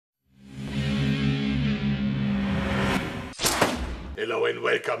Hello and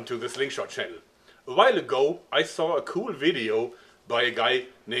welcome to the Slingshot Channel. A while ago I saw a cool video by a guy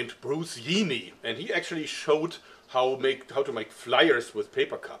named Yeany, and he actually showed how to make flyers with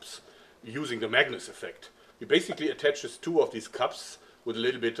paper cups using the Magnus effect. He basically attaches two of these cups with a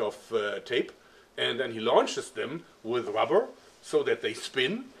little bit of tape, and then he launches them with rubber so that they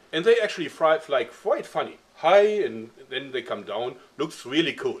spin, and they actually fly quite funny. High and then they come down. Looks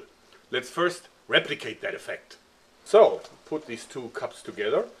really cool. Let's first replicate that effect. So, put these two cups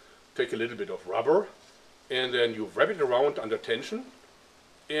together, take a little bit of rubber, and then you wrap it around under tension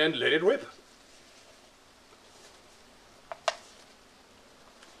and let it rip.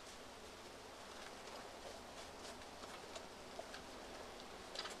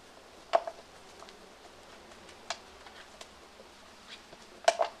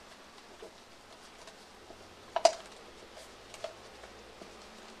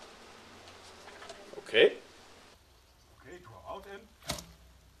 Okay. Okay, draw out and...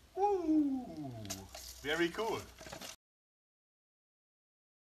 Ooh! Very cool.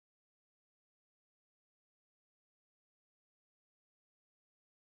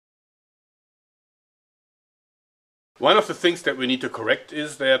 One of the things that we need to correct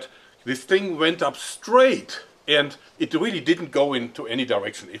is that this thing went up straight and it really didn't go into any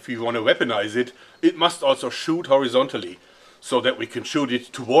direction. If you want to weaponize it, it must also shoot horizontally, so that we can shoot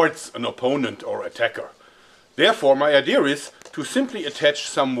it towards an opponent or attacker. Therefore, my idea is to simply attach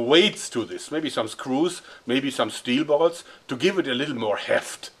some weights to this, maybe some screws, maybe some steel balls, to give it a little more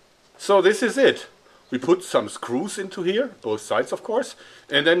heft. So this is it. We put some screws into here, both sides of course,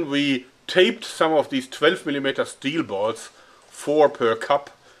 and then we taped some of these 12mm steel balls, 4 per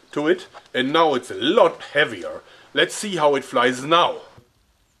cup, to it, and now it's a lot heavier. Let's see how it flies now.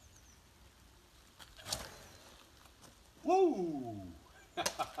 Woo!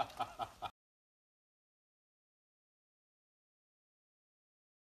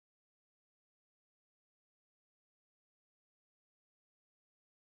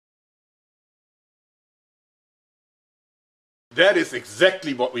 That is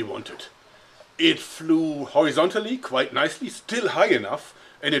exactly what we wanted. It flew horizontally quite nicely, still high enough,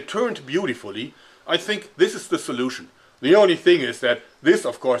 and it turned beautifully. I think this is the solution. The only thing is that this,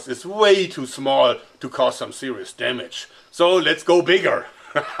 of course, is way too small to cause some serious damage. So let's go bigger.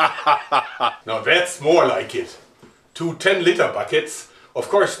 Now that's more like it. Two 10-liter buckets. Of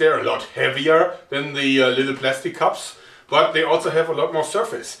course, they're a lot heavier than the little plastic cups, but they also have a lot more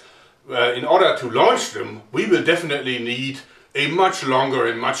surface. In order to launch them, we will definitely need a much longer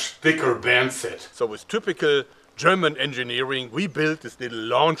and much thicker band set. So with typical German engineering, we built this little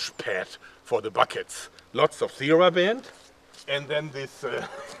launch pad for the buckets. Lots of TheraBand, and then this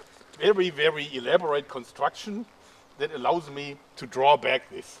very, very elaborate construction that allows me to draw back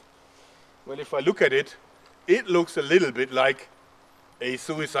this. Well, if I look at it, it looks a little bit like a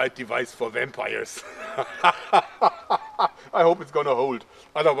suicide device for vampires. I hope it's gonna hold,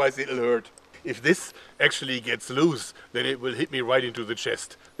 otherwise it'll hurt. If this actually gets loose, then it will hit me right into the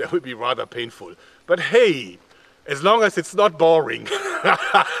chest. That would be rather painful. But hey, as long as it's not boring.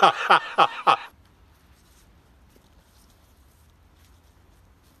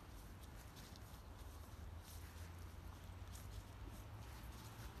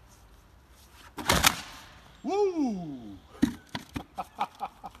 Woo!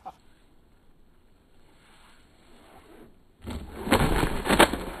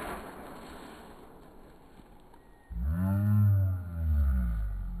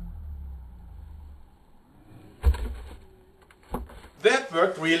 That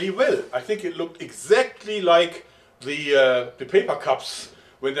worked really well. I think it looked exactly like the paper cups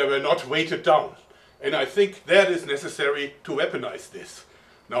when they were not weighted down. And I think that is necessary to weaponize this.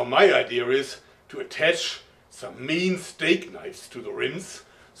 Now my idea is to attach some mean steak knives to the rims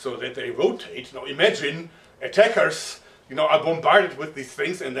so that they rotate. Now imagine attackers, are bombarded with these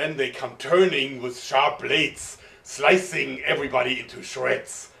things and then they come turning with sharp blades, slicing everybody into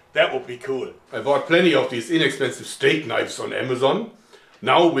shreds. That would be cool. I bought plenty of these inexpensive steak knives on Amazon.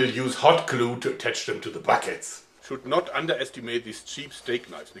 Now we'll use hot glue to attach them to the buckets. Should not underestimate these cheap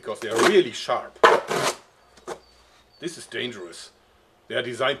steak knives because they are really sharp. This is dangerous. They are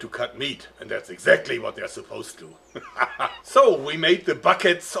designed to cut meat, and that's exactly what they're supposed to. So we made the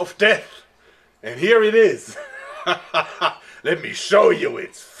buckets of death. And here it is. Let me show you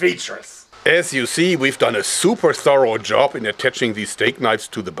its features. As you see, we've done a super thorough job in attaching these steak knives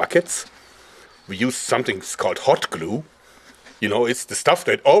to the buckets. We used something called hot glue. It's the stuff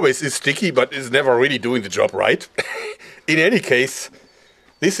that always is sticky but is never really doing the job right. In any case,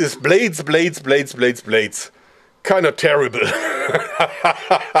 this is blades. Kind of terrible.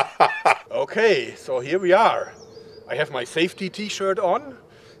 Okay, so here we are. I have my safety t-shirt on,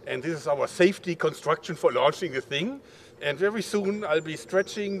 and this is our safety construction for launching the thing. And very soon I'll be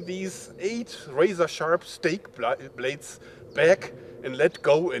stretching these 8 razor-sharp stake blades back and let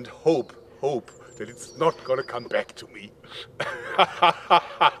go and hope that it's not gonna come back to me.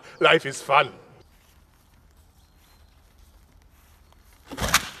 Life is fun.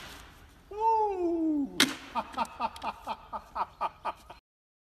 Woo!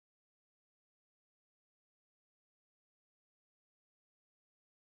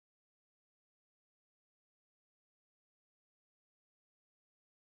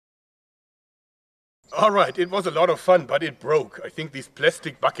 Alright, it was a lot of fun, but it broke. I think these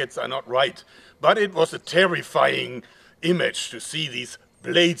plastic buckets are not right. But it was a terrifying image to see these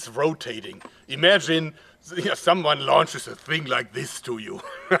blades rotating. Imagine someone launches a thing like this to you.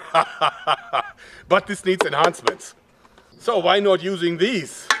 But this needs enhancements. So why not using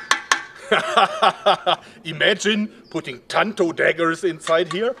these? Imagine putting tanto daggers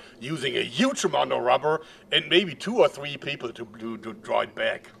inside here, using a huge amount of rubber, and maybe 2 or 3 people to draw it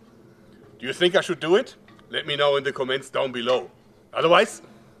back. Do you think I should do it? Let me know in the comments down below. Otherwise,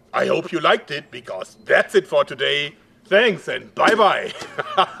 I hope you liked it, because that's it for today. Thanks and bye-bye.